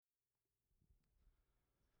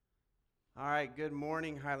All right, good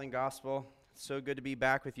morning, Highland Gospel. It's so good to be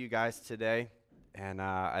back with you guys today, and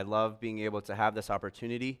I love being able to have this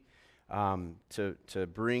opportunity to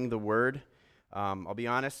bring the Word. I'll be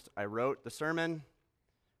honest, I wrote the sermon,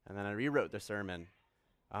 and then I rewrote the sermon.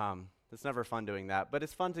 It's never fun doing that, but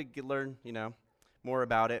it's fun to learn, more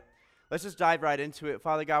about it. Let's just dive right into it.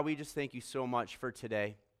 Father God, we just thank you so much for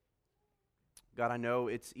today. God, I know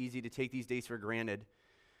it's easy to take these days for granted,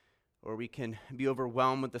 or we can be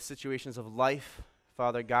overwhelmed with the situations of life,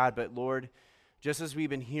 Father God. But Lord, just as we've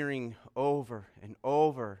been hearing over and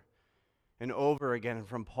over and over again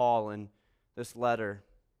from Paul in this letter,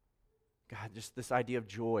 God, just this idea of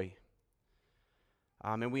joy.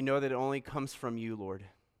 And we know that it only comes from you, Lord.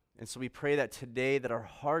 And so we pray that today that our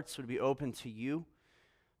hearts would be open to you,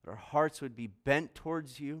 that our hearts would be bent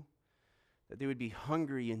towards you, that they would be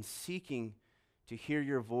hungry and seeking to hear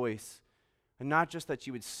your voice. And not just that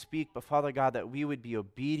you would speak, but Father God, that we would be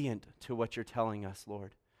obedient to what you're telling us,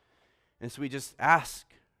 Lord. And so we just ask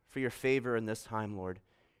for your favor in this time, Lord.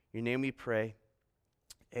 In your name we pray.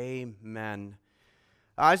 Amen.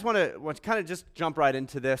 I just want to kind of just jump right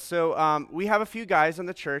into this. So we have a few guys in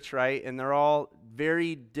the church, right? And they're all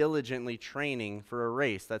very diligently training for a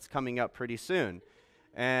race that's coming up pretty soon.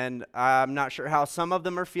 And I'm not sure how some of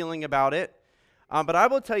them are feeling about it. But I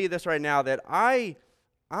will tell you this right now, that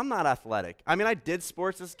I'm not athletic. I mean, I did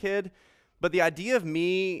sports as a kid, but the idea of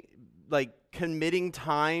me, committing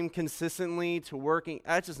time consistently to working,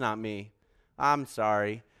 that's just not me. I'm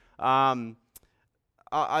sorry. I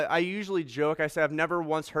usually joke, I say I've never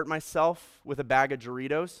once hurt myself with a bag of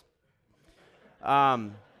Doritos.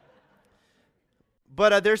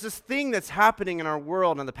 But there's this thing that's happening in our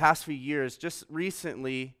world in the past few years, just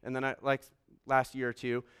recently, and then last year or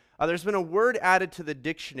two. There's been a word added to the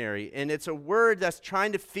dictionary, and it's a word that's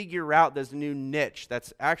trying to figure out this new niche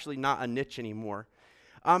that's actually not a niche anymore.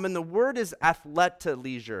 And the word is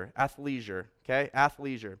athleisure, okay?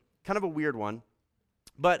 Athleisure. Kind of a weird one.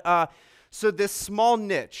 But so this small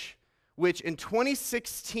niche, which in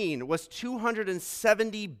 2016 was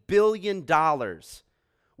 $270 billion,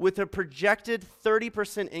 with a projected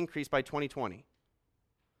 30% increase by 2020.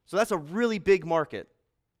 So that's a really big market.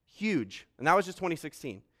 Huge. And that was just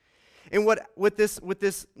 2016. And what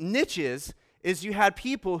this niche is you had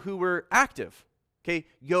people who were active, okay,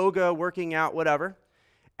 yoga, working out, whatever,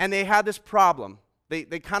 and they had this problem. They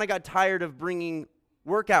kind of got tired of bringing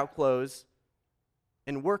workout clothes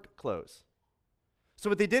and work clothes. So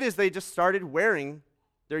what they did is they just started wearing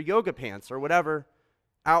their yoga pants or whatever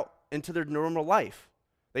out into their normal life.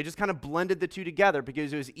 They just kind of blended the two together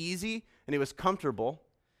because it was easy and it was comfortable.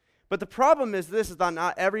 But the problem is that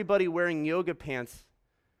not everybody wearing yoga pants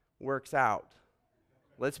works out.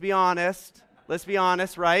 Let's be honest,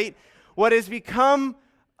 right? What has become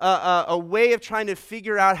a way of trying to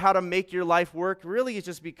figure out how to make your life work really has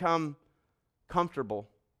just become comfortable,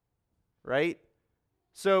 right?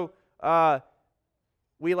 So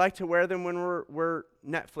we like to wear them when we're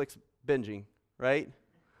Netflix binging, right?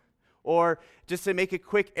 Or just to make a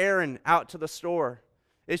quick errand out to the store.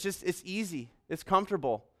 It's easy, it's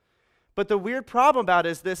comfortable. But the weird problem about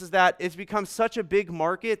it is that it's become such a big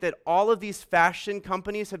market that all of these fashion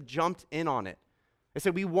companies have jumped in on it. They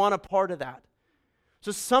said, we want a part of that.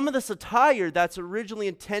 So some of this attire that's originally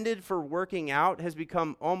intended for working out has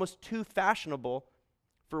become almost too fashionable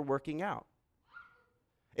for working out.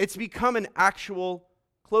 It's become an actual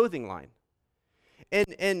clothing line.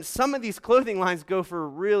 And some of these clothing lines go for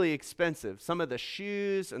really expensive. Some of the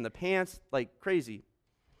shoes and the pants, like crazy.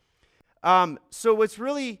 So what's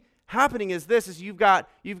really happening is you've got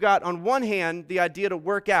on one hand the idea to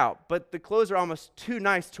work out, but the clothes are almost too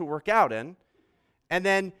nice to work out in, and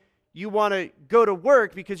then you want to go to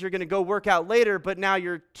work because you're going to go work out later, but now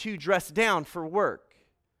you're too dressed down for work.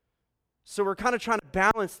 So we're kind of trying to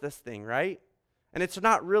balance this thing, right? And it's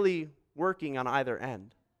not really working on either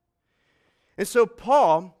end. And so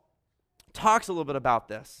Paul talks a little bit about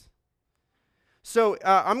this. So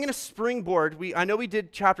I'm going to springboard. I know we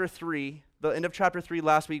did chapter 3, the end of chapter 3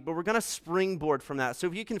 last week, but we're going to springboard from that. So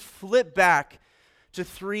if you can flip back to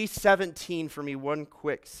 3:17 for me one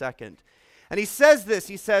quick second. And he says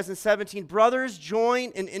in 17, brothers, join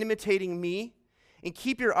in imitating me and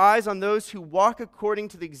keep your eyes on those who walk according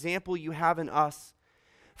to the example you have in us.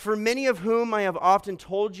 For many of whom I have often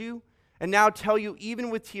told you, and now tell you even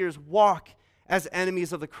with tears, walk as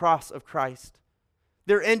enemies of the cross of Christ.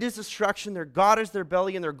 Their end is destruction, their God is their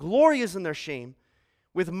belly, and their glory is in their shame,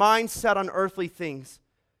 with minds set on earthly things.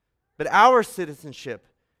 But our citizenship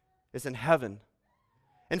is in heaven.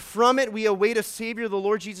 And from it we await a Savior, the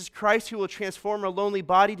Lord Jesus Christ, who will transform our lowly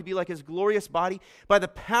body to be like his glorious body by the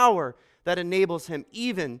power that enables him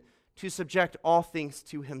even to subject all things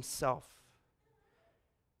to himself.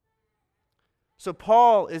 So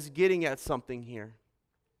Paul is getting at something here.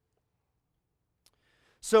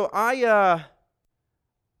 So I've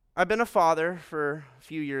been a father for a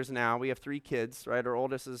few years now. We have 3 kids, right? Our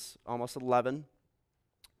oldest is almost 11.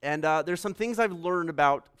 And there's some things I've learned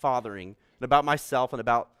about fathering, and about myself, and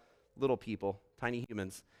about little people, tiny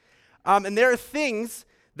humans. And there are things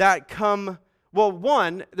that come, well,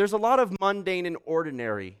 one, there's a lot of mundane and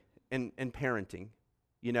ordinary in parenting.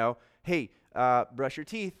 You know, hey, brush your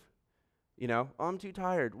teeth. You know, oh, I'm too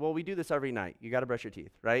tired. Well, we do this every night. You got to brush your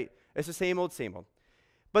teeth, right? It's the same old, same old.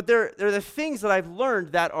 But there are the things that I've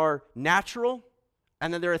learned that are natural,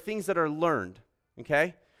 and then there are things that are learned,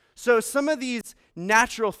 okay? So some of these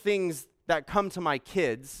natural things that come to my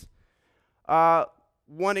kids,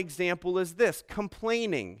 one example is this,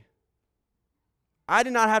 complaining. I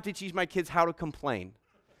did not have to teach my kids how to complain.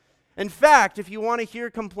 In fact, if you want to hear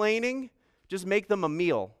complaining, just make them a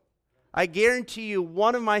meal. I guarantee you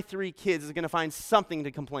one of my 3 kids is going to find something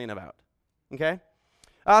to complain about, okay?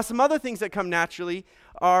 Some other things that come naturally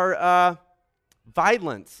are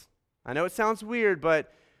violence. I know it sounds weird,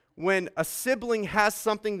 but when a sibling has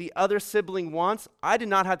something the other sibling wants, I did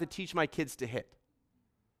not have to teach my kids to hit.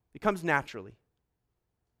 It comes naturally.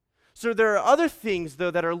 So there are other things,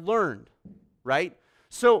 though, that are learned, right?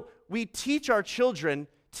 So we teach our children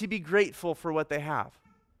to be grateful for what they have.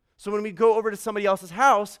 So when we go over to somebody else's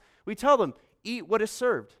house, we tell them, eat what is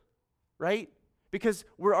served, right? Because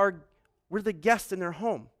we're the guest in their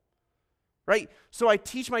home, right? So I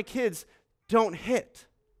teach my kids, don't hit.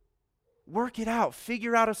 Work it out.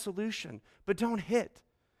 Figure out a solution, but don't hit.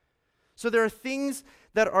 So there are things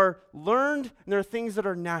that are learned, and there are things that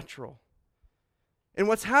are natural. And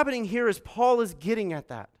what's happening here is Paul is getting at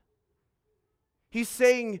that. He's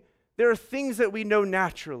saying there are things that we know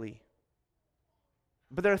naturally,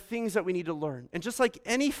 but there are things that we need to learn. And just like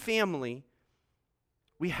any family,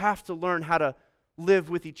 we have to learn how to live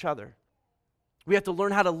with each other. We have to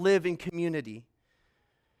learn how to live in community.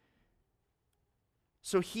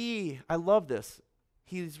 So I love this,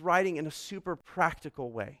 he's writing in a super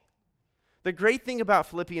practical way. The great thing about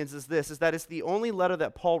Philippians is this, is that it's the only letter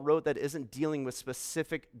that Paul wrote that isn't dealing with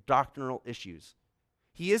specific doctrinal issues.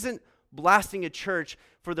 He isn't blasting a church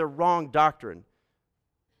for their wrong doctrine.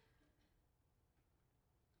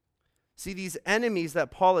 See, these enemies that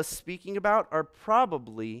Paul is speaking about are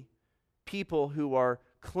probably people who are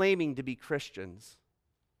claiming to be Christians,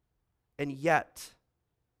 and yet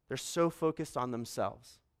they're so focused on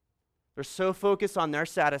themselves. They're so focused on their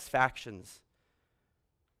satisfactions.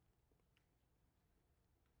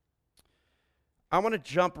 I want to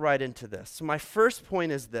jump right into this. So my first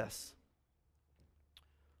point is this.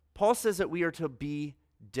 Paul says that we are to be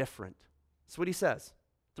different. That's what he says.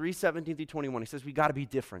 3:17 through 21. He says we got to be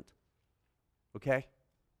different. Okay?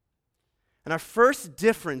 And our first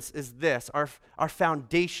difference is this. Our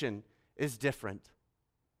foundation is different.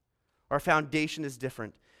 Our foundation is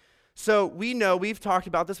different. So we know, we've talked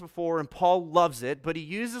about this before, and Paul loves it, but he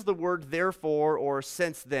uses the word therefore or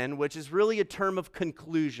since then, which is really a term of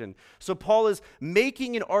conclusion. So Paul is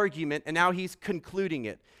making an argument, and now he's concluding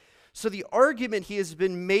it. So the argument he has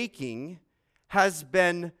been making has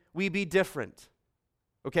been, we be different.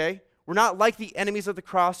 Okay? We're not like the enemies of the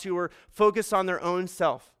cross who are focused on their own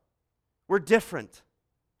self. We're different.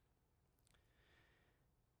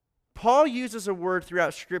 Paul uses a word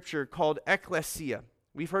throughout Scripture called ecclesia.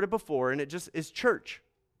 We've heard it before, and it just is church.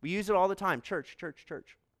 We use it all the time, church, church,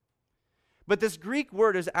 church. But this Greek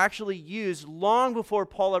word is actually used long before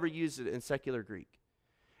Paul ever used it in secular Greek.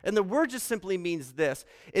 And the word just simply means this.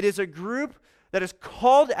 It is a group that is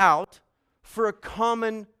called out for a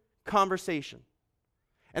common conversation.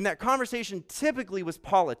 And that conversation typically was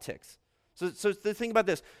politics. So think about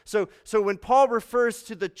this. So when Paul refers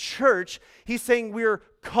to the church, he's saying we're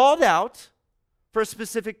called out for a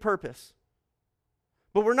specific purpose.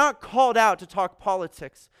 But we're not called out to talk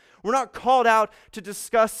politics. We're not called out to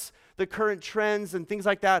discuss the current trends and things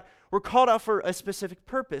like that. We're called out for a specific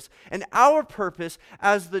purpose. And our purpose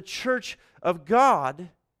as the church of God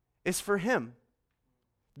is for Him.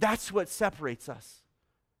 That's what separates us.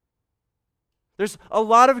 There's a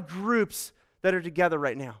lot of groups that are together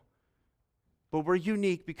right now. But we're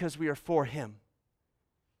unique because we are for Him.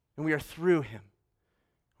 And we are through Him.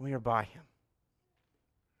 And we are by Him.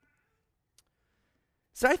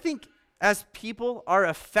 So I think as people, our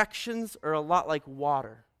affections are a lot like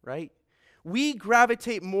water, right? We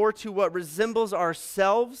gravitate more to what resembles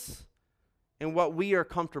ourselves and what we are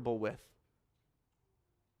comfortable with.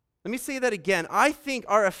 Let me say that again. I think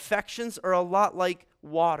our affections are a lot like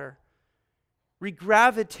water. We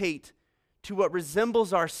gravitate to what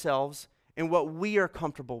resembles ourselves and what we are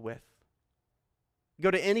comfortable with. You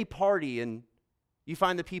go to any party and you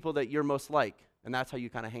find the people that you're most like, and that's how you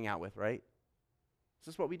kind of hang out with, right?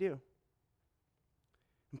 This is what we do.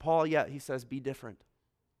 And Paul, he says, be different.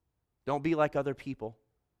 Don't be like other people.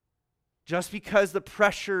 Just because the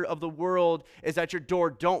pressure of the world is at your door,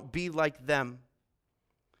 don't be like them.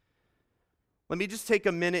 Let me just take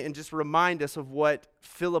a minute and just remind us of what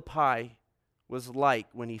Philippi was like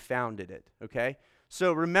when he founded it, okay?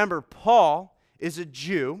 So remember, Paul is a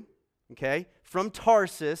Jew, okay, from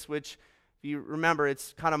Tarsus, which, if you remember,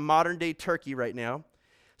 it's kind of modern-day Turkey right now.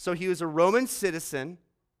 So he was a Roman citizen,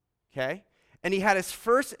 okay, and he had his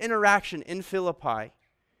first interaction in Philippi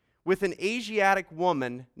with an Asiatic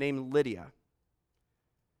woman named Lydia.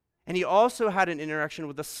 And he also had an interaction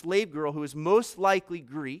with a slave girl who was most likely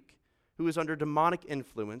Greek, who was under demonic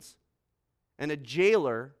influence, and a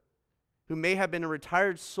jailer who may have been a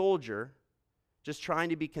retired soldier just trying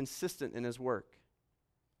to be consistent in his work.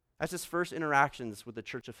 That's his first interactions with the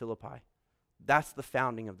church of Philippi. That's the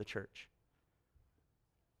founding of the church.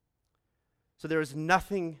 So there was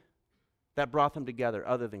nothing that brought them together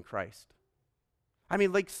other than Christ. I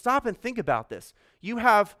mean, stop and think about this. You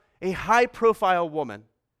have a high-profile woman,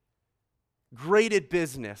 great at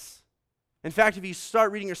business. In fact, if you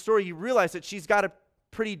start reading her story, you realize that she's got a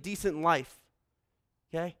pretty decent life,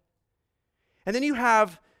 okay? And then you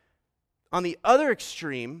have, on the other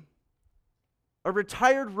extreme, a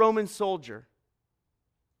retired Roman soldier,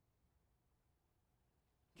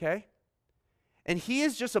 okay? And he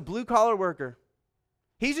is just a blue-collar worker.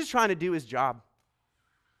 He's just trying to do his job.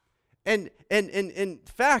 And in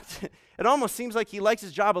fact, it almost seems like he likes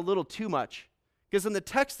his job a little too much. Because in the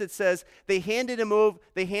text it says they handed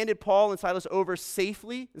Paul and Silas over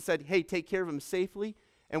safely and said, hey, take care of him safely.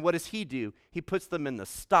 And what does he do? He puts them in the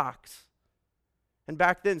stocks. And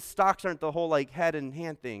back then, stocks aren't the whole head and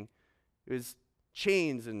hand thing. It was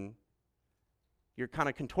chains, and you're kind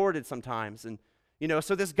of contorted sometimes. And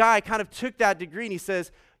so this guy kind of took that degree and he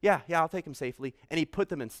says, yeah, I'll take him safely. And he put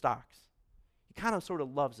them in stocks. He kind of sort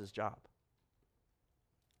of loves his job.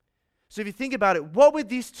 So if you think about it, what would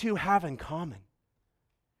these two have in common?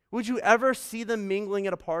 Would you ever see them mingling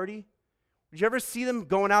at a party? Would you ever see them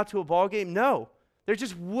going out to a ball game? No. There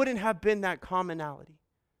just wouldn't have been that commonality.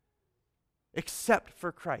 Except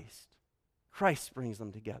for Christ. Christ brings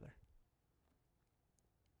them together.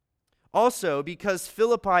 Also, because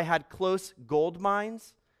Philippi had close gold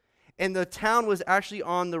mines, and the town was actually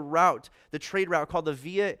on the trade route called the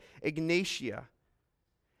Via Egnatia.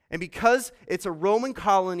 And because it's a Roman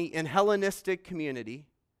colony and Hellenistic community,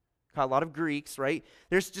 got a lot of Greeks, right?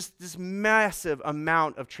 There's just this massive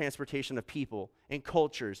amount of transportation of people and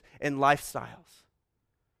cultures and lifestyles.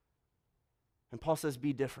 And Paul says,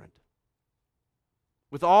 be different.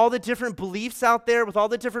 With all the different beliefs out there, with all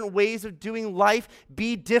the different ways of doing life,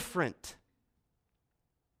 be different.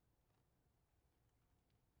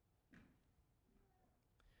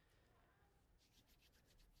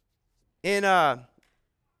 In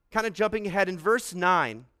kind of jumping ahead, in verse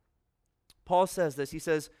 9, Paul says this. He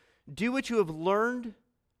says, do what you have learned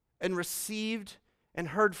and received and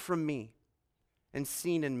heard from me and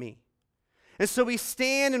seen in me. And so we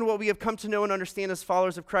stand in what we have come to know and understand as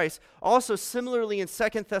followers of Christ. Also, similarly, in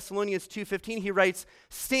 2 Thessalonians 2:15, he writes,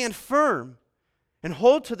 stand firm and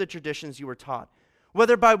hold to the traditions you were taught,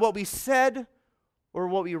 whether by what we said or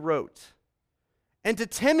what we wrote. And to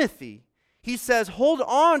Timothy, he says, hold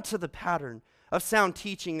on to the pattern of sound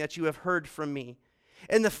teaching that you have heard from me,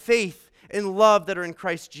 and the faith and love that are in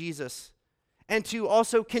Christ Jesus, and to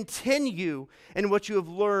also continue in what you have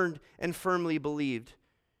learned and firmly believed.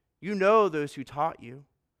 You know those who taught you,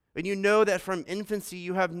 and you know that from infancy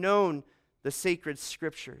you have known the sacred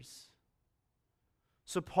scriptures.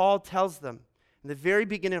 So Paul tells them in the very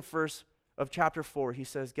beginning of verse of chapter 4, he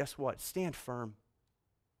says, guess what? Stand firm.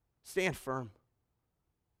 Stand firm.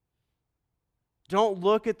 Don't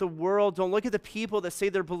look at the world. Don't look at the people that say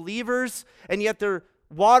they're believers, and yet they're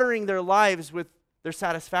watering their lives with their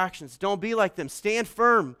satisfactions. Don't be like them. Stand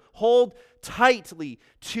firm. Hold tightly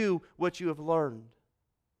to what you have learned.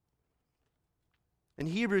 In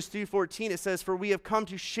Hebrews 3:14, it says, for we have come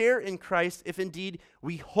to share in Christ if indeed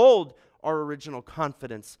we hold our original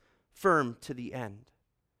confidence firm to the end.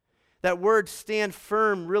 That word stand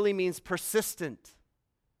firm really means persistent,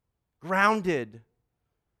 grounded.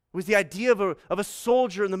 It was the idea of a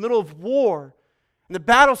soldier in the middle of war, and the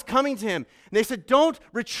battle's coming to him. And they said, don't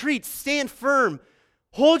retreat, stand firm,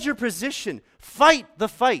 hold your position, fight the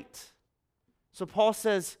fight. So Paul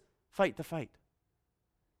says, fight the fight.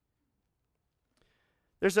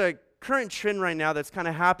 There's a current trend right now that's kind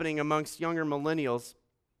of happening amongst younger millennials,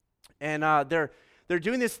 And they're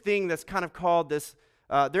doing this thing that's kind of called this,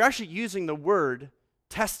 they're actually using the word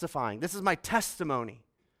testifying. This is my testimony.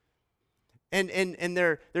 And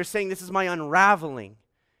they're saying this is my unraveling.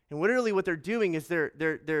 And literally what they're doing is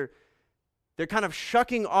they're kind of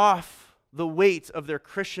shucking off the weight of their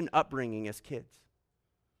Christian upbringing as kids.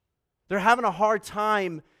 They're having a hard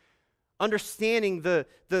time understanding the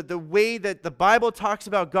way that the Bible talks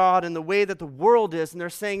about God and the way that the world is, and they're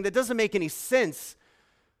saying that doesn't make any sense.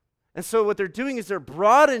 And so what they're doing is they're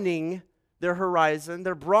broadening their horizon,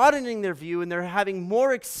 they're broadening their view, and they're having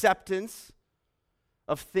more acceptance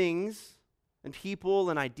of things and people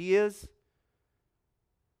and ideas.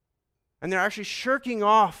 And they're actually shirking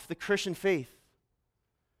off the Christian faith.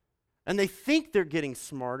 And they think they're getting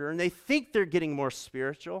smarter, and they think they're getting more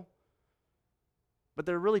spiritual, but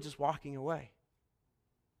they're really just walking away.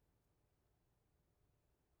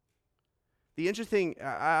 The interesting,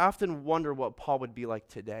 I often wonder what Paul would be like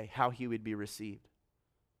today, how he would be received.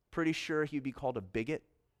 Pretty sure he'd be called a bigot,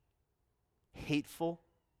 hateful,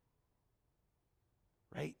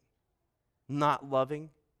 right? Not loving.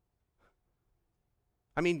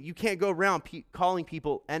 I mean, you can't go around calling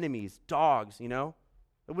people enemies, dogs, you know?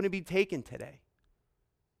 It wouldn't be taken today.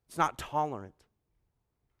 It's not tolerant.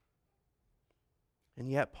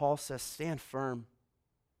 And yet Paul says, stand firm.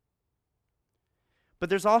 But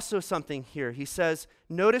there's also something here. He says,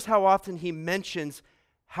 notice how often he mentions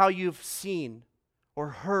how you've seen or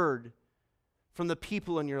heard from the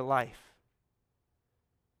people in your life.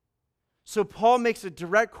 So Paul makes a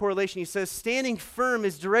direct correlation. He says standing firm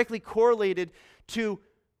is directly correlated to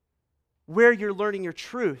where you're learning your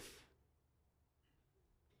truth.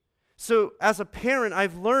 So as a parent,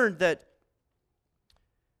 I've learned that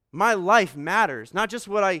my life matters. Not just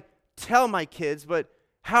what I tell my kids, but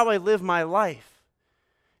how I live my life.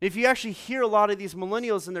 If you actually hear a lot of these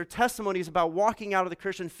millennials and their testimonies about walking out of the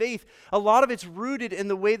Christian faith, a lot of it's rooted in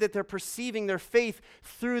the way that they're perceiving their faith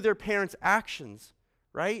through their parents' actions,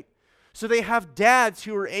 right? So they have dads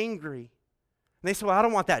who are angry. And they say, well, I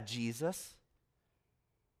don't want that Jesus.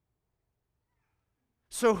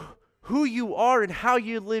 So who you are and how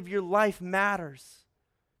you live your life matters,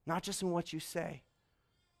 not just in what you say.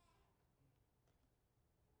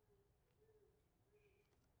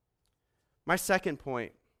 My second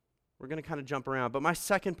point, we're going to kind of jump around, but my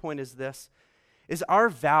second point is this, is our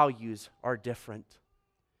values are different.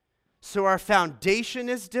 So our foundation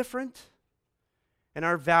is different, and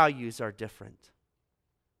our values are different.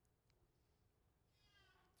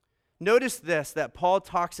 Notice this, that Paul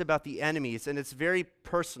talks about the enemies, and it's very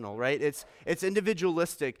personal, right? It's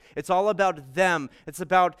individualistic. It's all about them. It's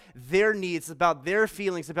about their needs, it's about their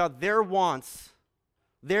feelings, about their wants,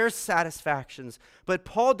 their satisfactions. But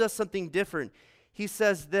Paul does something different. He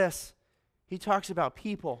says this, he talks about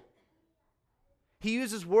people. He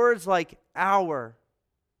uses words like our,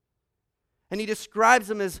 and he describes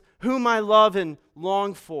them as whom I love and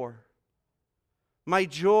long for, my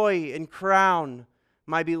joy and crown,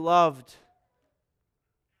 my beloved.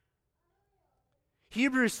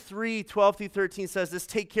 Hebrews 3:12-13 says this,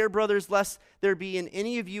 take care, brothers, lest there be in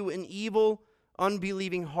any of you an evil,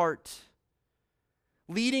 unbelieving heart,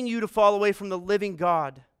 leading you to fall away from the living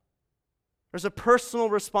God. There's a personal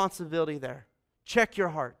responsibility there. Check your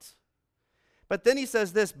hearts. But then he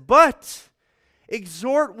says this, but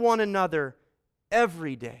exhort one another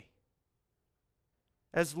every day,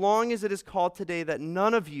 as long as it is called today, that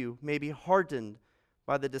none of you may be hardened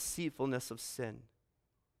by the deceitfulness of sin.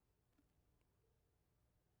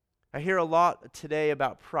 I hear a lot today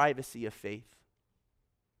about privacy of faith.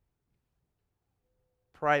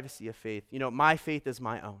 Privacy of faith. You know, my faith is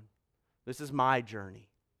my own. This is my journey.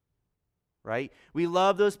 Right? We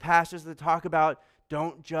love those pastors that talk about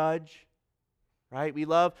don't judge. Right? We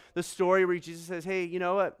love the story where Jesus says, hey, you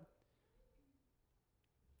know what?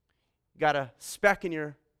 You got a speck in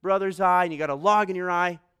your brother's eye and you got a log in your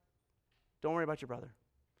eye. Don't worry about your brother.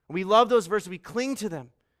 And we love those verses. We cling to them.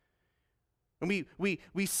 And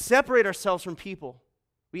we separate ourselves from people.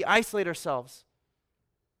 We isolate ourselves.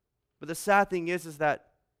 But the sad thing is that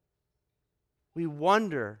we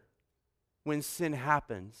wonder when sin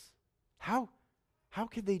happens, how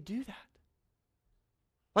could they do that?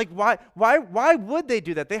 Like, why would they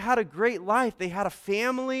do that? They had a great life. They had a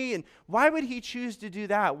family. And why would he choose to do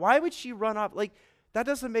that? Why would she run off? Like, that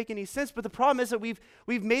doesn't make any sense. But the problem is that we've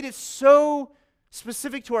made it so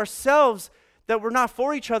specific to ourselves that we're not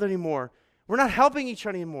for each other anymore. We're not helping each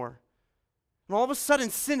other anymore. And all of a sudden,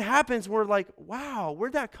 sin happens. And we're like, wow,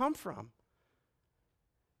 where'd that come from?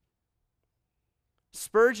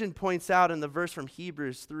 Spurgeon points out in the verse from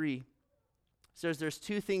Hebrews 3, says there's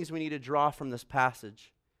two things we need to draw from this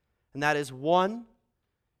passage. And that is, one,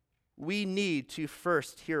 we need to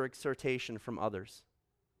first hear exhortation from others.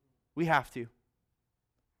 We have to.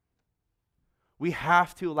 We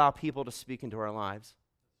have to allow people to speak into our lives.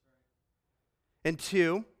 And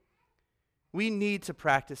two, we need to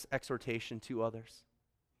practice exhortation to others.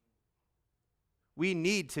 We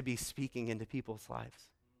need to be speaking into people's lives.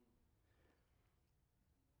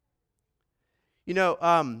 You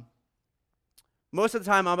know, most of the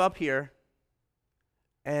time I'm up here,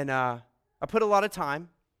 and I put a lot of time.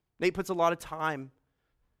 Nate puts a lot of time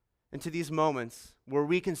into these moments where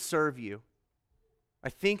we can serve you. I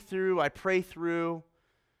think through, I pray through,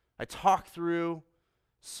 I talk through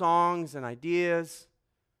songs and ideas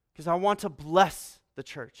because I want to bless the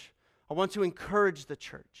church. I want to encourage the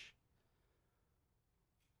church.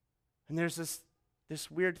 And there's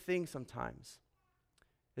this weird thing sometimes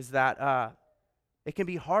is that it can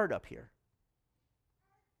be hard up here.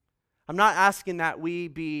 I'm not asking that we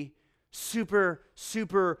be super,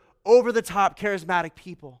 super over-the-top charismatic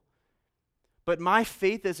people. But my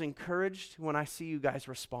faith is encouraged when I see you guys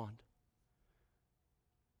respond.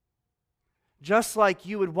 Just like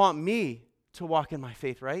you would want me to walk in my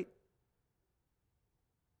faith, right?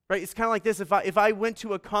 Right? It's kind of like this. If I went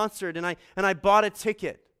to a concert and I bought a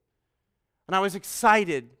ticket and I was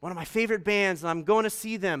excited, one of my favorite bands, and I'm going to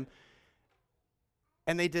see them,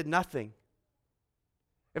 and they did nothing.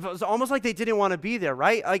 If it was almost like they didn't want to be there,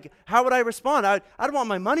 right? Like, how would I respond? I'd want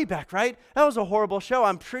my money back, right? That was a horrible show.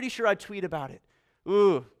 I'm pretty sure I'd tweet about it.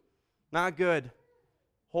 Ooh, not good.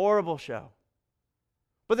 Horrible show.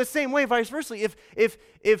 But the same way, vice versa,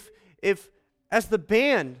 if as the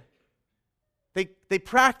band, they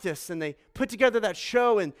practice and they put together that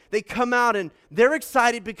show and they come out and they're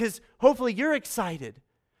excited because hopefully you're excited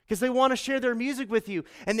because they want to share their music with you,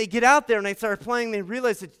 and they get out there and they start playing and they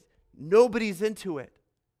realize that nobody's into it.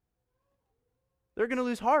 They're going to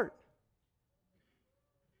lose heart.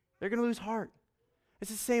 They're going to lose heart.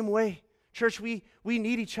 It's the same way. Church, we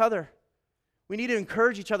need each other. We need to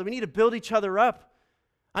encourage each other. We need to build each other up.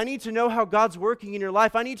 I need to know how God's working in your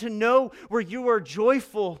life. I need to know where you are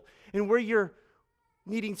joyful and where you're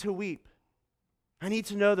needing to weep. I need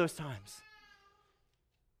to know those times.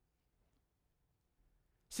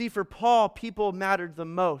 See, for Paul, people mattered the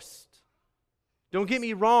most. Don't get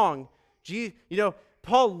me wrong.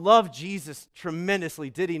 Paul loved Jesus tremendously,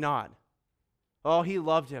 did he not? Oh, he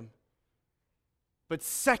loved him. But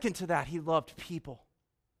second to that, he loved people.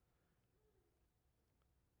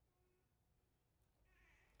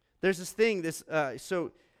 There's this thing,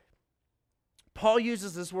 so Paul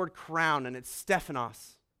uses this word crown, and it's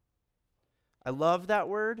Stephanos. I love that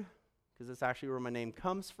word because it's actually where my name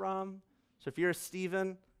comes from. So if you're a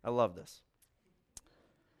Stephen, I love this.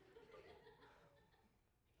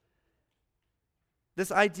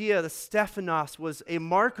 This idea, the Stephanos, was a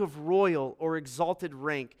mark of royal or exalted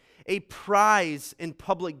rank, a prize in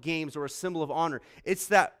public games or a symbol of honor. It's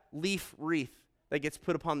that leaf wreath that gets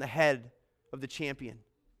put upon the head of the champion.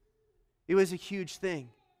 It was a huge thing,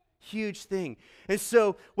 huge thing. And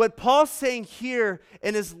so what Paul's saying here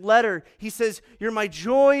in his letter, he says, you're my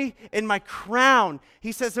joy and my crown.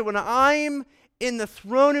 He says that when I'm in the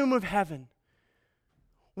throne room of heaven,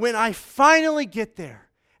 when I finally get there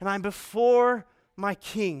and I'm before my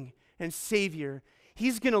King and Savior,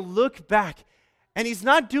 he's going to look back, and he's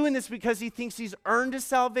not doing this because he thinks he's earned his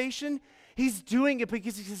salvation. He's doing it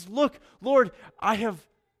because he says, look, Lord, I have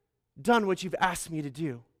done what you've asked me to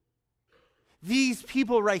do. These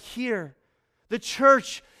people right here, the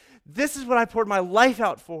church, this is what I poured my life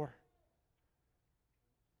out for.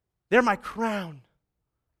 They're my crown.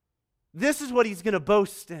 This is what he's going to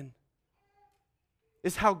boast in,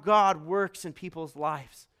 is how God works in people's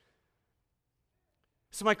lives.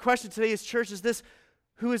 So my question today is, church, is this: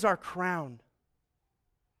 who is our crown?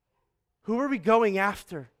 Who are we going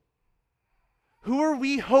after? Who are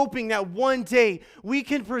we hoping that one day we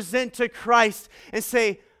can present to Christ and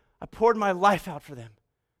say, I poured my life out for them.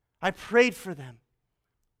 I prayed for them.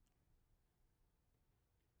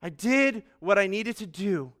 I did what I needed to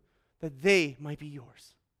do that they might be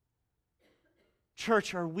yours.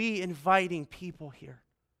 Church, are we inviting people here?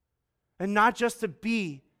 And not just to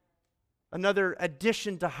be another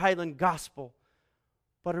addition to Highland Gospel,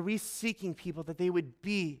 but are we seeking people that they would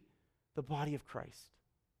be the body of Christ?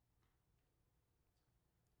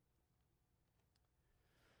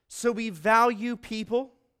 So we value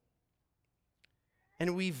people,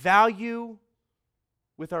 and we value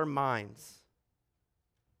with our minds.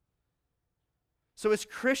 So as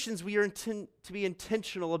Christians, we are to be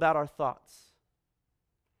intentional about our thoughts.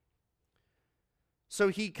 So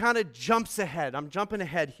he kind of jumps ahead. I'm jumping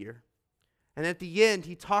ahead here. And at the end,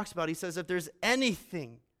 he says, if there's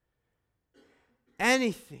anything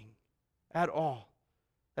at all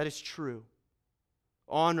that is true,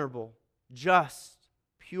 honorable, just,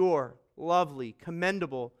 pure, lovely,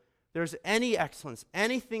 commendable, there's any excellence,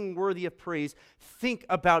 anything worthy of praise, think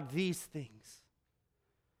about these things.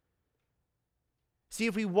 See,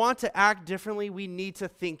 if we want to act differently, we need to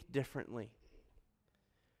think differently.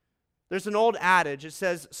 There's an old adage, it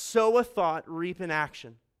says, sow a thought, reap an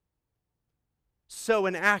action. Sow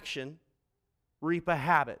an action, reap a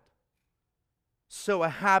habit. Sow a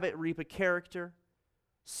habit, reap a character.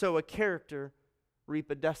 Sow a character,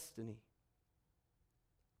 reap a destiny.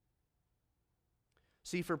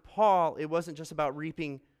 See, for Paul, it wasn't just about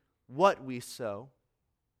reaping what we sow.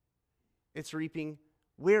 It's reaping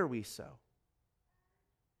where we sow.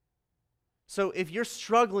 So if you're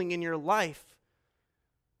struggling in your life,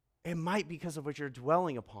 it might be because of what you're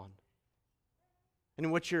dwelling upon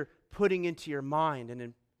and what you're putting into your mind and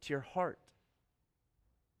into your heart.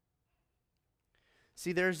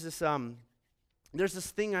 See, there's this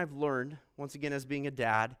thing I've learned, once again, as being a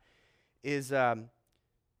dad, is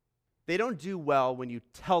they don't do well when you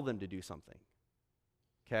tell them to do something.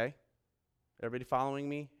 Okay? Everybody following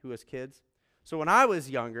me who has kids? So when I was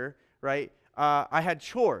younger, right, I had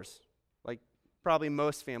chores, like probably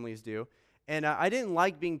most families do, and I didn't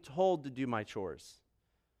like being told to do my chores.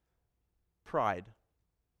 Pride.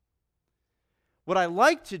 What I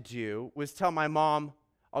liked to do was tell my mom,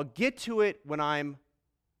 I'll get to it when I'm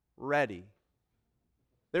ready.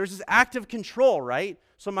 There was this active control, right?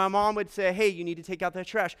 So my mom would say, hey, you need to take out that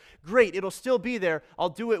trash. Great, it'll still be there. I'll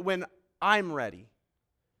do it when I'm ready.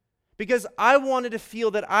 Because I wanted to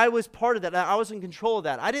feel that I was part of that I was in control of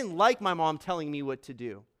that. I didn't like my mom telling me what to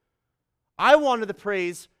do. I wanted the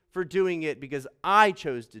praise for doing it because I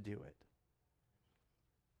chose to do it.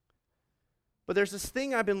 But there's this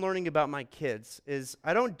thing I've been learning about my kids is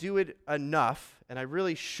I don't do it enough, and I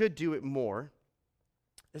really should do it more,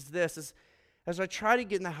 is as I try to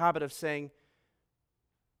get in the habit of saying,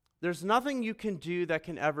 there's nothing you can do that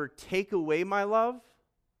can ever take away my love,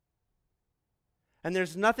 and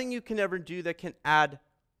there's nothing you can ever do that can add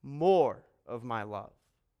more of my love.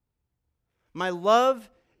 My love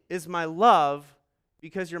is my love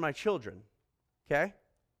because you're my children, okay?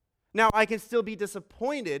 Now, I can still be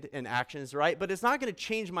disappointed in actions, right? But it's not going to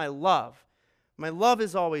change my love. My love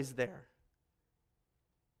is always there.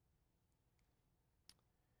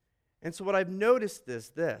 And so what I've noticed is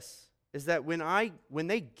this, is that when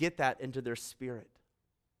they get that into their spirit,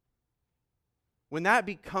 when that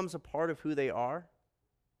becomes a part of who they are,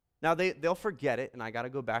 now they'll forget it, and I got to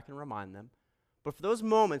go back and remind them. But for those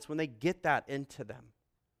moments when they get that into them,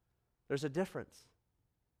 there's a difference.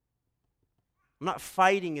 I'm not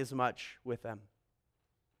fighting as much with them.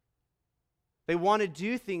 They want to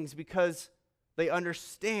do things because they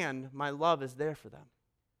understand my love is there for them.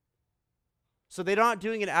 So they're not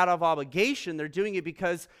doing it out of obligation. They're doing it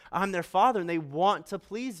because I'm their father and they want to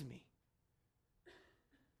please me.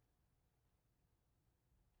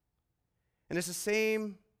 And it's the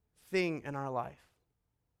same thing in our life.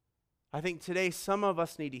 I think today some of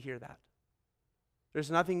us need to hear that. There's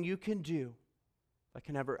nothing you can do that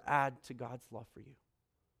can ever add to God's love for you.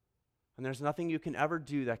 And there's nothing you can ever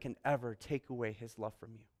do that can ever take away his love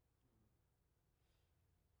from you.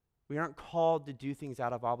 We aren't called to do things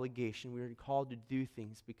out of obligation. We are called to do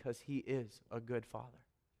things because he is a good father.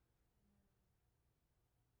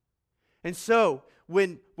 And so,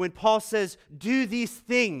 when Paul says, do these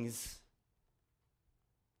things,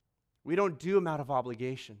 we don't do them out of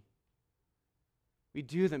obligation. We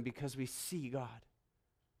do them because we see God.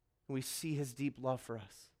 And we see his deep love for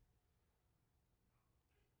us.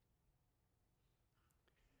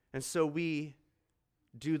 And so we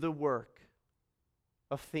do the work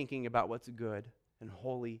of thinking about what's good and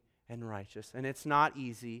holy and righteous. And it's not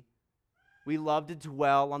easy. We love to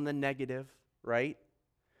dwell on the negative, right?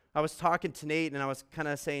 I was talking to Nate and I was kind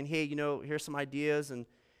of saying, hey, here's some ideas. And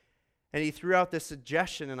he threw out this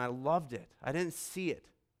suggestion and I loved it. I didn't see it.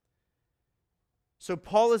 So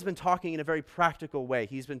Paul has been talking in a very practical way.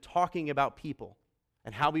 He's been talking about people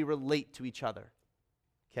and how we relate to each other.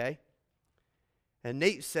 Okay? And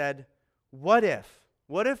Nate said, what if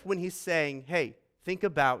when he's saying, hey, think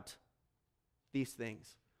about these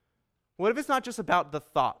things. What if it's not just about the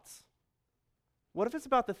thoughts? What if it's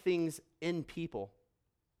about the things in people?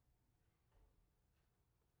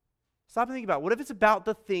 Stop and think about it. What if it's about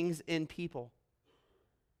the things in people?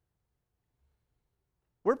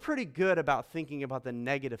 We're pretty good about thinking about the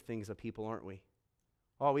negative things of people, aren't we?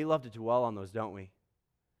 Oh, we love to dwell on those, don't we?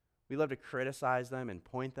 We love to criticize them and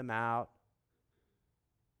point them out.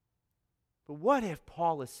 But what if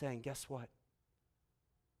Paul is saying, guess what?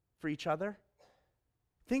 For each other,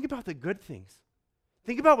 think about the good things.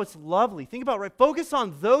 Think about what's lovely. Think about, right? Focus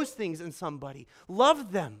on those things in somebody.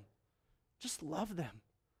 Love them. Just love them.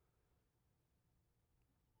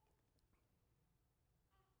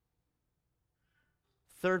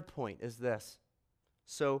 Third point is this.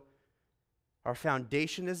 So, our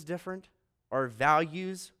foundation is different. Our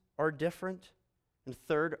values are different. And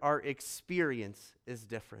third, our experience is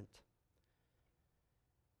different.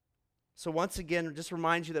 So once again, just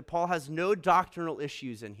remind you that Paul has no doctrinal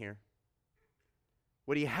issues in here.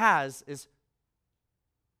 What he has is,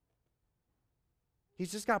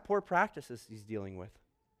 he's just got poor practices he's dealing with.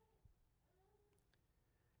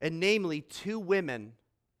 And namely, two women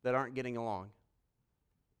that aren't getting along.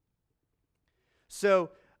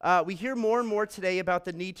 So we hear more and more today about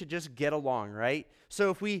the need to just get along, right? So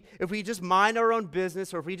if we just mind our own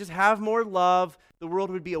business, or if we just have more love, the world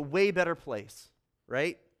would be a way better place,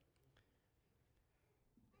 right?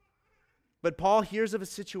 But Paul hears of a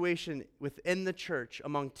situation within the church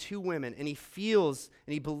among two women, and he feels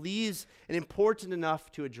and he believes it important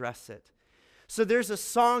enough to address it. So there's a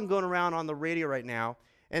song going around on the radio right now,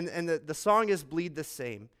 and the song is Bleed the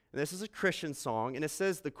Same. And this is a Christian song, and it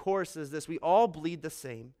says, the chorus is this: we all bleed the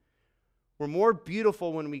same. We're more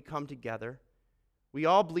beautiful when we come together. We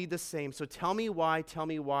all bleed the same. So tell me why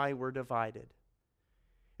we're divided.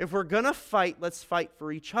 If we're going to fight, let's fight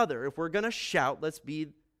for each other. If we're going to shout, let's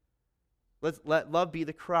let love be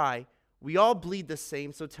the cry. We all bleed the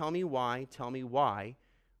same, so tell me why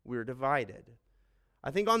we're divided.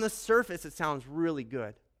 I think on the surface it sounds really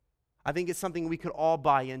good. I think it's something we could all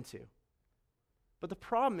buy into. But the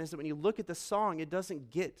problem is that when you look at the song, it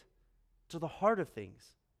doesn't get to the heart of things.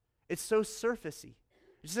 It's so surfacey.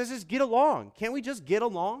 It says just get along. Can't we just get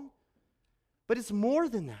along? But it's more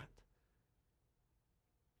than that.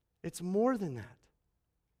 It's more than that.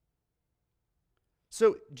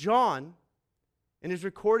 So John, in his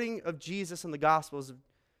recording of Jesus in the Gospels, of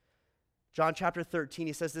John chapter 13,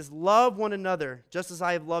 he says this: love one another just as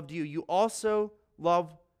I have loved you. You also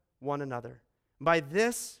love one another. By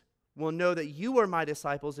this we'll know that you are my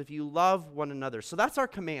disciples if you love one another. So that's our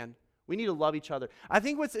command. We need to love each other. I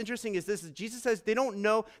think what's interesting is this: is Jesus says they won't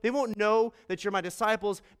know that you're my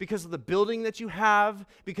disciples because of the building that you have,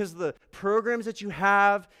 because of the programs that you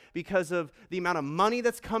have, because of the amount of money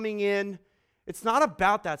that's coming in. It's not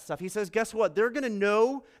about that stuff. He says, guess what? They're going to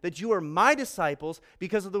know that you are my disciples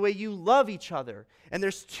because of the way you love each other. And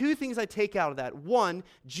there's two things I take out of that. One,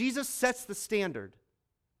 Jesus sets the standard.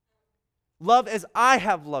 Love as I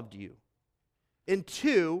have loved you. And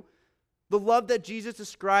two, the love that Jesus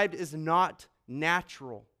described is not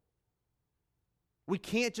natural. We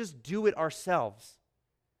can't just do it ourselves.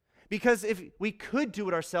 Because if we could do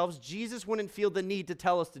it ourselves, Jesus wouldn't feel the need to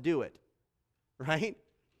tell us to do it. Right?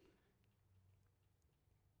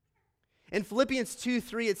 In Philippians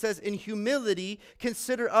 2:3, it says, in humility,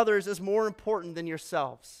 consider others as more important than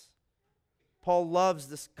yourselves. Paul loves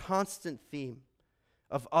this constant theme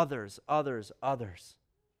of others, others, others.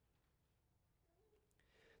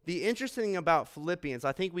 The interesting thing about Philippians,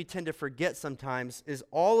 I think we tend to forget sometimes, is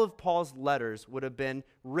all of Paul's letters would have been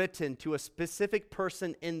written to a specific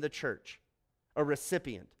person in the church, a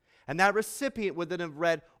recipient. And that recipient would then have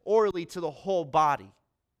read orally to the whole body.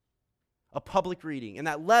 A public reading. And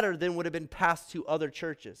that letter then would have been passed to other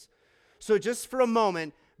churches. So just for a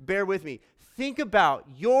moment, bear with me. Think about,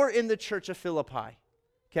 you're in the church of Philippi,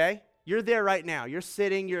 okay? You're there right now. You're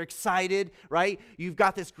sitting, you're excited, right? You've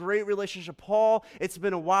got this great relationship with Paul. It's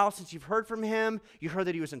been a while since you've heard from him. You heard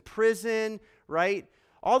that he was in prison, right?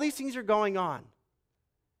 All these things are going on.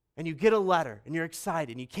 And you get a letter, and you're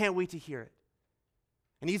excited, and you can't wait to hear it.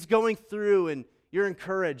 And he's going through, and you're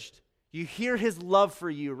encouraged. You hear his love for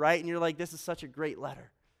you, right? And you're like, this is such a great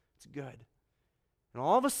letter. It's good. And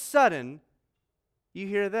all of a sudden, you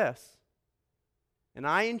hear this. And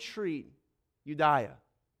I entreat Euodia.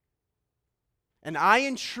 And I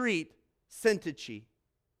entreat Syntyche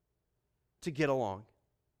to get along.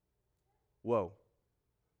 Whoa.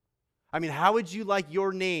 I mean, how would you like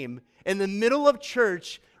your name in the middle of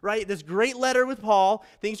church, right? This great letter with Paul,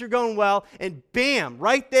 things are going well, and bam,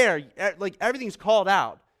 right there, like everything's called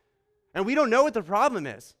out. And we don't know what the problem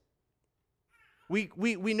is. We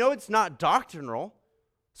know it's not doctrinal,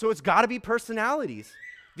 so it's got to be personalities.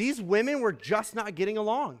 These women were just not getting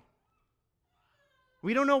along.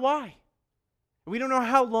 We don't know why. We don't know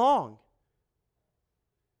how long.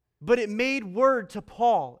 But it made word to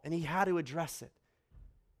Paul, and he had to address it.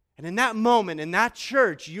 And in that moment, in that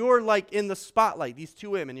church, you're like in the spotlight, these two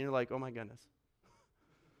women, and you're like, oh my goodness.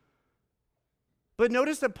 But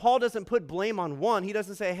notice that Paul doesn't put blame on one. He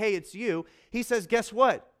doesn't say, hey, it's you. He says, guess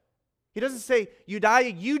what? He doesn't say,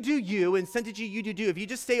 Euodia, you do you, and Syntyche, you do. If you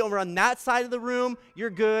just stay over on that side of the room, you're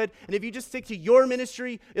good. And if you just stick to your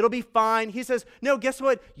ministry, it'll be fine. He says, no, guess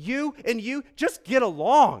what? You and you, just get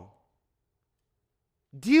along.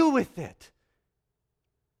 Deal with it.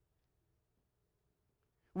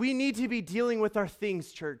 We need to be dealing with our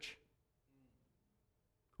things, church.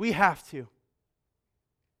 We have to.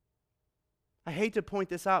 I hate to point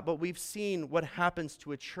this out, but we've seen what happens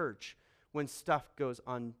to a church when stuff goes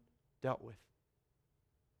undealt with.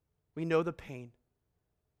 We know the pain.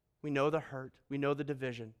 We know the hurt. We know the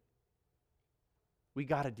division. We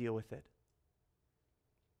got to deal with it.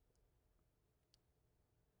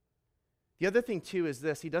 The other thing, too, is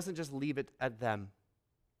this. He doesn't just leave it at them.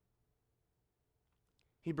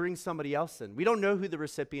 He brings somebody else in. We don't know who the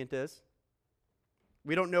recipient is.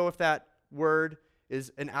 We don't know if that word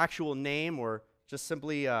is an actual name or just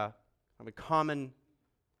simply a common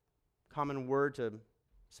word to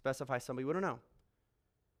specify somebody. We don't know.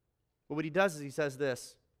 But what he does is he says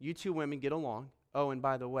this, you two women get along. Oh, and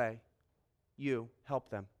by the way, you help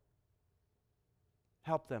them.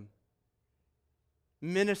 Help them.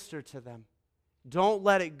 Minister to them. Don't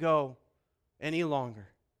let it go any longer.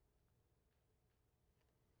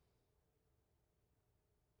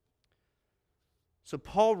 So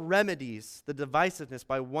Paul remedies the divisiveness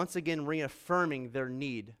by once again reaffirming their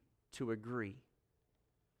need to agree.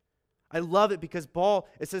 I love it because Paul,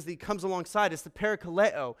 it says that he comes alongside. It's the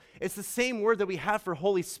parakaleo. It's the same word that we have for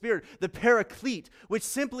Holy Spirit, the paraclete, which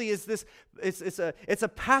simply is this, it's a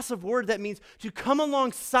passive word that means to come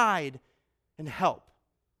alongside and help.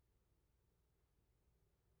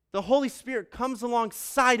 The Holy Spirit comes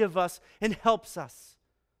alongside of us and helps us.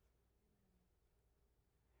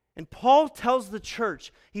 And Paul tells the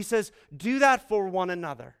church, he says, do that for one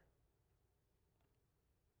another.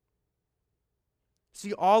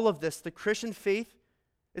 See, all of this, the Christian faith,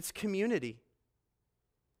 it's community.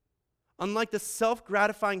 Unlike the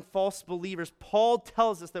self-gratifying false believers, Paul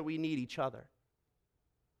tells us that we need each other.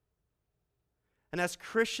 And as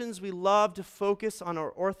Christians, we love to focus on our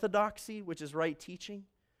orthodoxy, which is right teaching,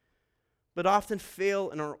 but often fail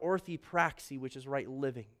in our orthopraxy, which is right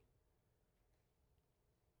living.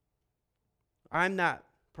 I'm that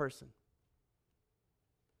person.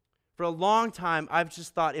 For a long time, I've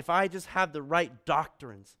just thought if I just have the right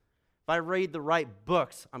doctrines, if I read the right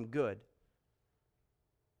books, I'm good.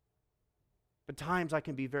 But times I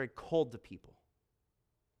can be very cold to people.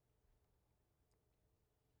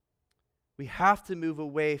 We have to move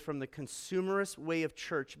away from the consumerist way of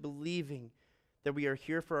church, believing that we are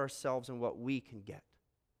here for ourselves and what we can get.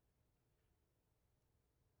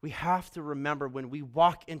 We have to remember when we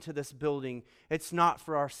walk into this building, it's not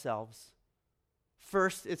for ourselves.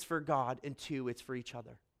 First, it's for God, and two, it's for each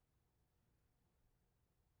other.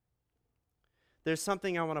 There's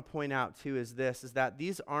something I want to point out too is that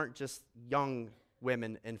these aren't just young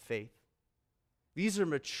women in faith. These are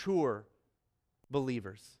mature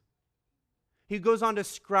believers. He goes on to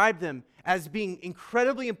describe them as being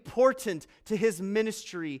incredibly important to his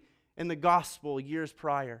ministry in the gospel years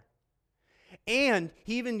prior. And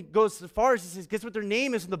he even goes so far as he says, guess what their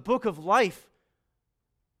name is in the book of life?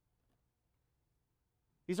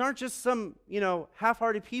 These aren't just some,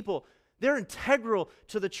 half-hearted people. They're integral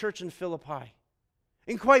to the church in Philippi.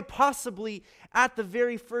 And quite possibly at the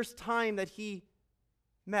very first time that he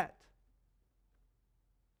met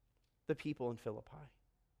the people in Philippi.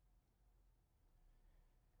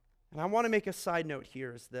 And I want to make a side note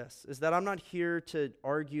here is that I'm not here to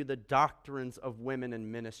argue the doctrines of women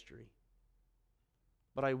in ministry.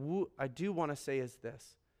 But I do want to say is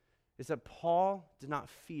that Paul did not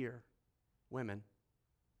fear women.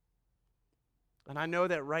 And I know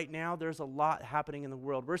that right now there's a lot happening in the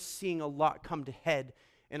world. We're seeing a lot come to head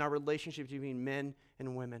in our relationship between men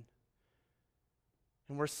and women.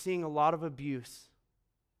 And we're seeing a lot of abuse.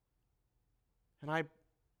 And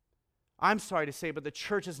I'm sorry to say, but the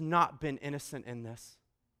church has not been innocent in this.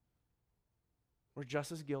 We're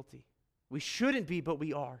just as guilty. We shouldn't be, but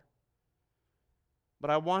we are. But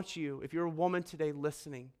I want you, if you're a woman today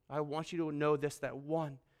listening, I want you to know this, that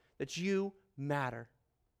you matter.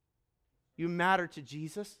 You matter to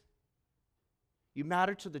Jesus. You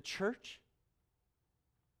matter to the church.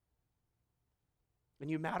 And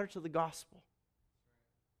you matter to the gospel.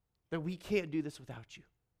 That we can't do this without you.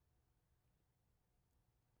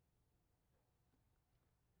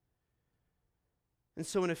 And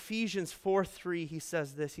so in Ephesians 4:3, he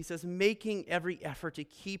says this. He says, making every effort to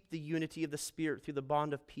keep the unity of the Spirit through the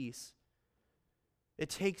bond of peace. It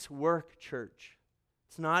takes work, church.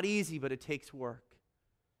 It's not easy, but it takes work.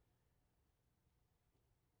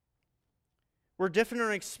 We're different in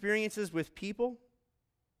our experiences with people.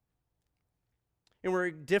 and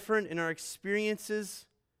we're different in our experiences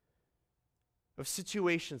of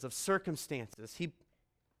situations, of circumstances.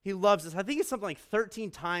 He loves us. I think it's something like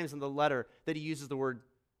 13 times in the letter that he uses the word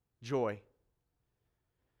joy.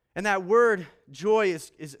 And that word joy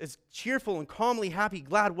is cheerful and calmly happy,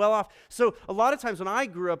 glad, well off. So a lot of times when I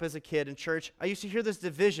grew up as a kid in church, I used to hear this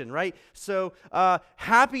division, right? So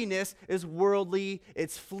happiness is worldly,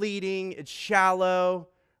 it's fleeting, it's shallow,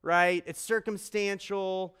 right? It's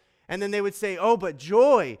circumstantial. And then they would say, oh, but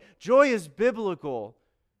joy is biblical.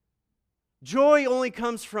 Joy only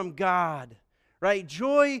comes from God, right?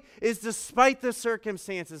 Joy is despite the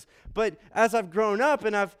circumstances. But as I've grown up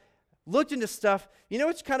and I've looked into stuff, you know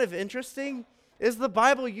what's kind of interesting is the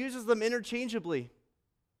Bible uses them interchangeably.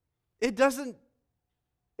 It doesn't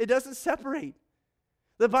separate.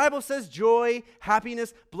 The Bible says joy,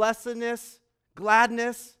 happiness, blessedness,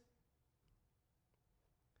 gladness.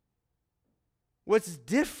 What's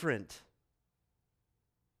different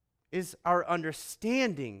is our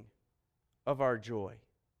understanding of our joy.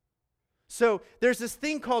 So there's this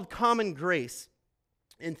thing called common grace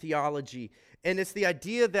in theology. And it's the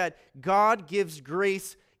idea that God gives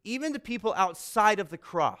grace even to people outside of the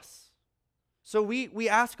cross. So we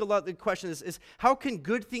ask a lot, the question is how can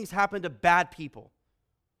good things happen to bad people?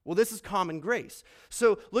 Well, this is common grace.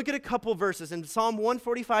 So look at a couple verses. In Psalm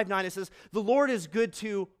 145:9, it says, the Lord is good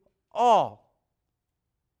to all.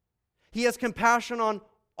 He has compassion on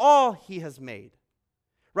all he has made.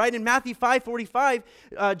 Right? In Matthew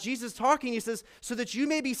 5:45, Jesus talking, he says, so that you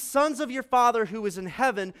may be sons of your Father who is in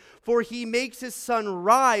heaven, for he makes his sun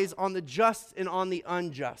rise on the just and on the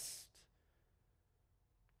unjust.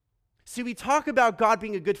 See, we talk about God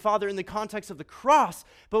being a good father in the context of the cross,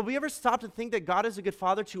 but have we ever stopped to think that God is a good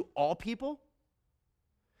father to all people?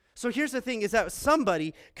 So here's the thing, is that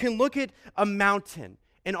somebody can look at a mountain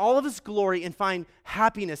in all of its glory and find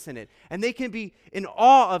happiness in it, and they can be in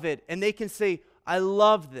awe of it, and they can say, I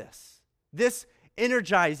love this. This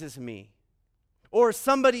energizes me. Or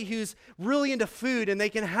somebody who's really into food and they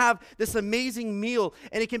can have this amazing meal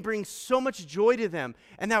and it can bring so much joy to them.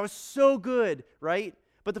 And that was so good, right?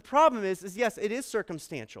 But the problem is yes, it is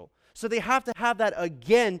circumstantial. So they have to have that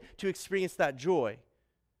again to experience that joy.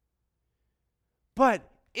 But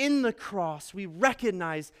in the cross, we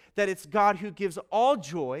recognize that it's God who gives all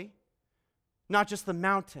joy, not just the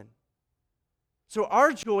mountain. So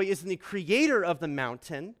our joy is in the creator of the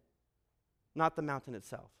mountain, not the mountain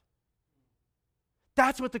itself.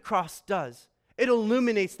 That's what the cross does. It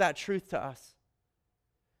illuminates that truth to us.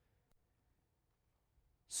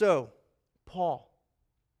 So, Paul,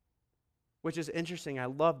 which is interesting, I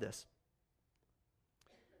love this,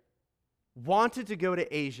 wanted to go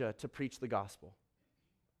to Asia to preach the gospel.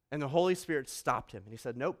 And the Holy Spirit stopped him. And he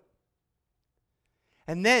said, nope.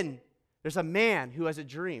 And then there's a man who has a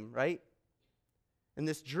dream, right? In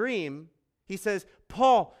this dream, he says,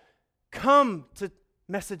 Paul, come to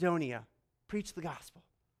Macedonia, preach the gospel.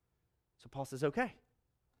 So Paul says, okay,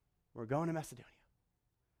 we're going to Macedonia.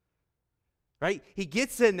 Right? He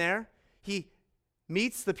gets in there, he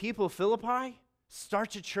meets the people of Philippi,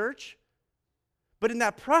 starts a church, but in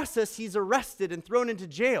that process, he's arrested and thrown into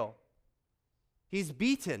jail. He's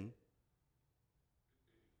beaten.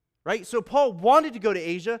 Right? So Paul wanted to go to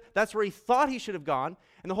Asia. That's where he thought he should have gone.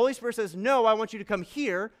 And the Holy Spirit says, no, I want you to come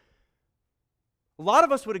here. A lot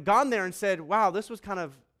of us would have gone there and said, wow, this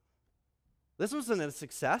wasn't a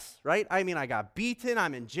success, right? I mean, I got beaten,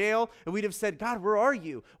 I'm in jail. And we'd have said, God, where are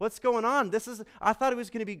you? What's going on? I thought it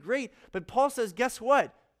was going to be great. But Paul says, guess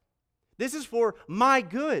what? This is for my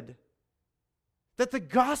good. That the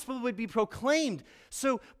gospel would be proclaimed.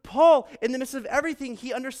 So Paul, in the midst of everything,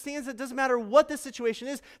 he understands that it doesn't matter what the situation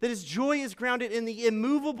is, that his joy is grounded in the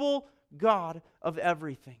immovable God of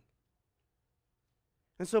everything.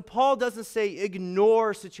 And so Paul doesn't say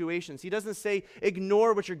ignore situations. He doesn't say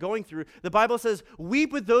ignore what you're going through. The Bible says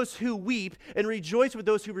weep with those who weep and rejoice with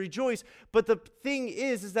those who rejoice. But the thing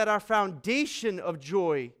is that our foundation of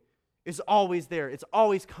joy is always there. It's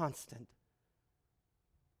always constant.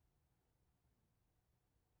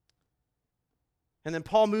 And then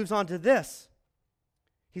Paul moves on to this.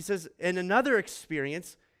 He says, in another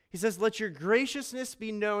experience, he says, let your graciousness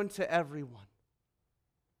be known to everyone.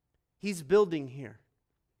 He's building here.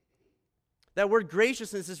 That word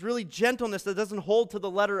graciousness is really gentleness that doesn't hold to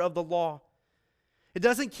the letter of the law. It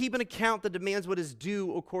doesn't keep an account that demands what is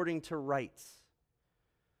due according to rights.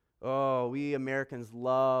 Oh, we Americans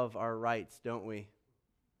love our rights, don't we?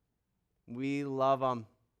 We love them.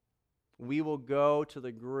 We will go to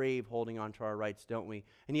the grave holding on to our rights, don't we?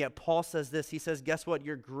 And yet Paul says this. He says, guess what?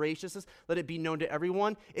 Your graciousness, let it be known to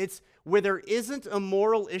everyone. It's where there isn't a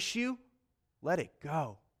moral issue, let it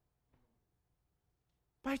go.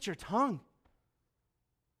 Bite your tongue.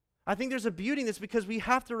 I think there's a beauty in this because we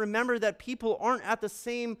have to remember that people aren't at the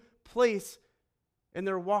same place in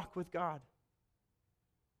their walk with God.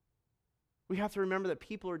 We have to remember that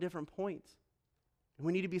people are at different points. And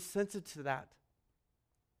we need to be sensitive to that.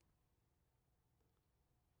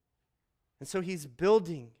 And so he's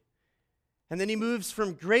building. And then he moves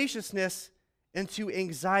from graciousness into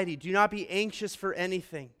anxiety. Do not be anxious for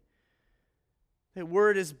anything. That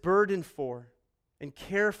word is burdened for and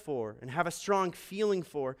care for and have a strong feeling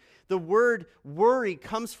for. The word worry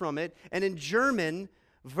comes from it. And in German,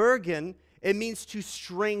 Würgen, it means to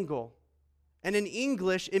strangle. And in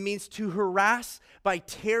English, it means to harass by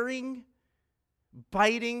tearing,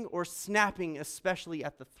 biting, or snapping, especially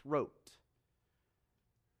at the throat.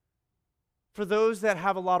 For those that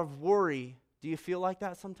have a lot of worry, do you feel like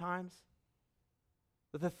that sometimes?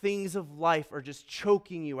 That the things of life are just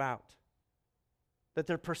choking you out, that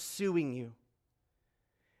they're pursuing you.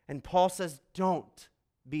 And Paul says, don't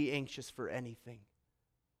be anxious for anything.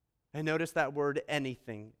 And notice that word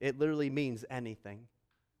anything. It literally means anything.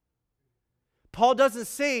 Paul doesn't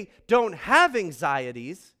say don't have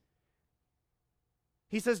anxieties.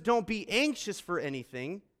 He says don't be anxious for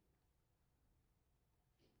anything.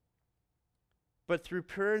 But through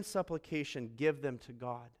prayer and supplication, give them to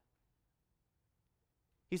God.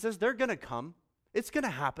 He says they're going to come. It's going to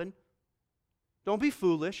happen. Don't be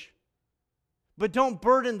foolish. But don't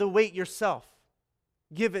burden the weight yourself.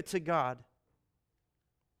 Give it to God.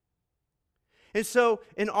 And so,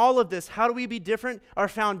 in all of this, how do we be different? Our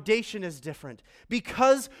foundation is different.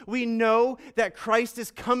 Because we know that Christ is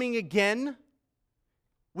coming again,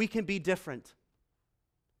 we can be different.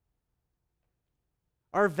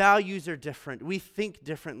 Our values are different. We think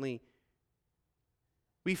differently.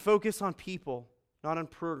 We focus on people, not on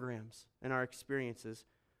programs and our experiences.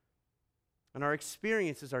 And our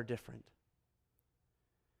experiences are different.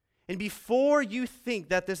 And before you think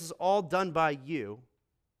that this is all done by you,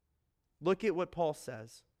 look at what Paul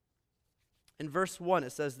says. In verse 1,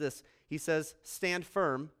 it says this. He says, stand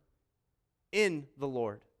firm in the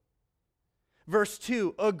Lord. Verse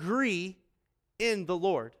 2, agree in the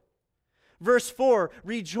Lord. Verse 4,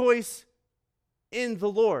 rejoice in the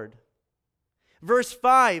Lord. Verse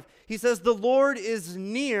 5, he says, the Lord is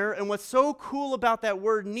near. And what's so cool about that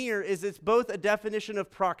word near is it's both a definition of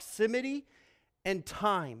proximity and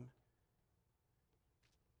time.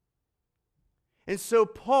 And so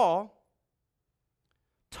Paul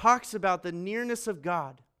talks about the nearness of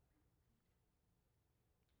God.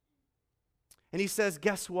 And he says,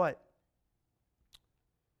 guess what?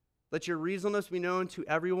 Let your reasonableness be known to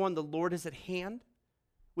everyone. The Lord is at hand,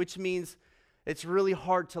 which means it's really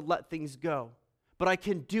hard to let things go. But I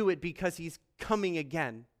can do it because he's coming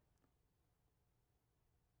again.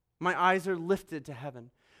 My eyes are lifted to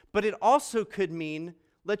heaven. But it also could mean,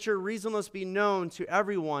 let your reasonableness be known to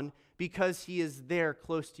everyone because he is there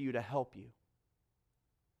close to you to help you.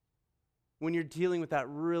 When you're dealing with that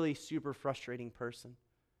really super frustrating person.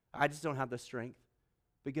 I just don't have the strength.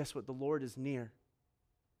 But guess what? The Lord is near.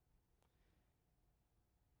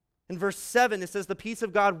 In verse 7, it says, the peace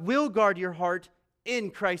of God will guard your heart in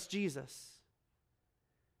Christ Jesus.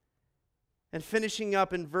 And finishing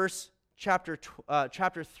up in chapter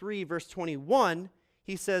 3, verse 21,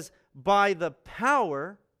 he says, by the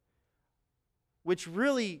power, which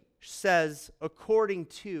really says according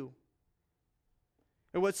to.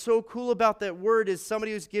 And what's so cool about that word is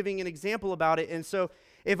somebody who's giving an example about it. And so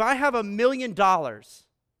if I have $1 million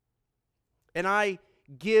and I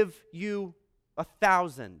give you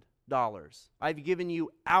 $1,000, I've given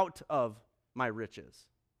you out of my riches.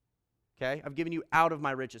 Okay? I've given you out of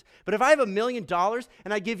my riches. But if I have $1 million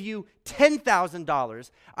and I give you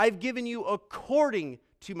 $10,000, I've given you according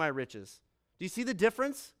to my riches. Do you see the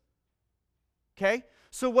difference? Okay?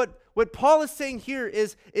 So what Paul is saying here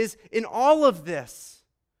is in all of this,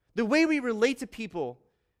 the way we relate to people,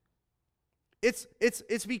 it's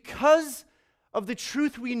because of the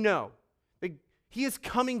truth we know. That he is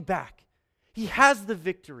coming back. He has the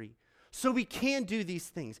victory. So we can do these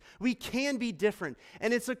things. We can be different.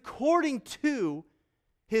 And it's according to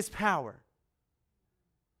his power.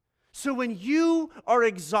 So when you are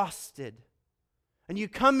exhausted and you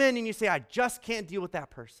come in and you say, I just can't deal with that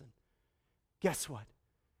person, guess what?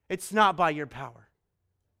 It's not by your power.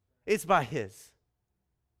 It's by his.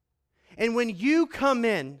 And when you come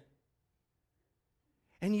in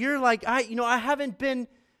and you're like, I haven't been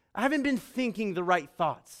thinking the right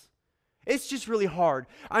thoughts. It's just really hard.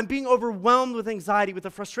 I'm being overwhelmed with anxiety, with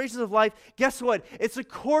the frustrations of life. Guess what? It's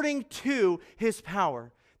according to his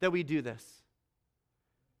power that we do this.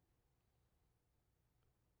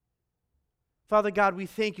 Father God, we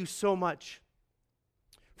thank you so much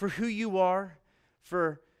for who you are,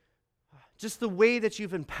 for just the way that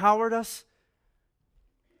you've empowered us,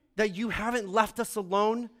 that you haven't left us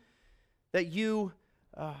alone, that you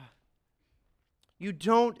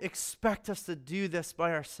don't expect us to do this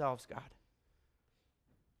by ourselves, God.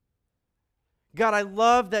 God, I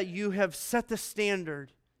love that you have set the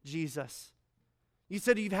standard, Jesus. You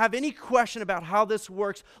said if you have any question about how this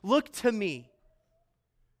works, look to me.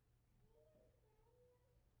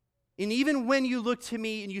 And even when you look to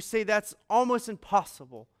me and you say that's almost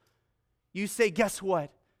impossible, you say, guess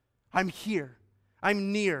what? I'm here.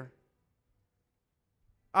 I'm near.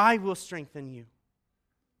 I will strengthen you.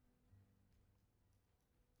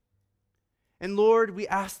 And Lord, we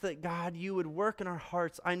ask that, God, you would work in our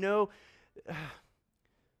hearts. I know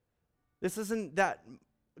this isn't that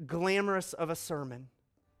glamorous of a sermon.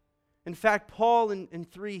 In fact, Paul in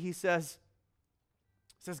 3, he says,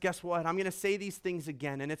 guess what? I'm going to say these things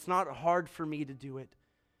again, and it's not hard for me to do it,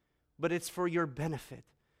 but it's for your benefit.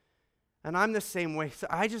 And I'm the same way. So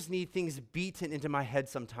I just need things beaten into my head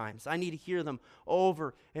sometimes. I need to hear them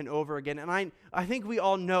over and over again. And I think we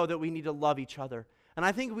all know that we need to love each other. And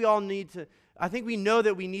I think we know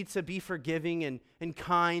that we need to be forgiving and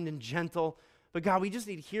kind and gentle. But God, we just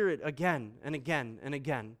need to hear it again and again and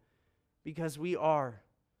again because we are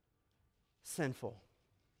sinful.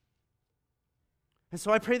 And so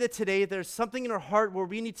I pray that today there's something in our heart where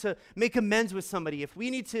we need to make amends with somebody. If we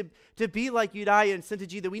need to be like Udai and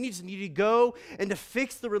Syntyche, that we need to go and to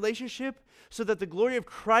fix the relationship so that the glory of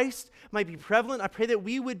Christ might be prevalent. I pray that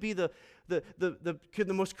we would be the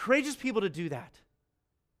most courageous people to do that.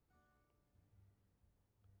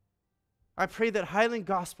 I pray that Highland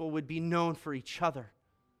Gospel would be known for each other.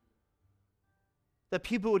 That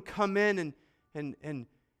people would come in and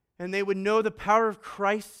they would know the power of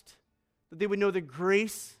Christ, that they would know the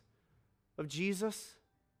grace of Jesus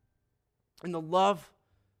and the love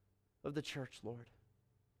of the church, Lord.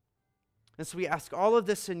 And so we ask all of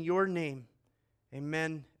this in your name.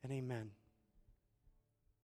 Amen and amen.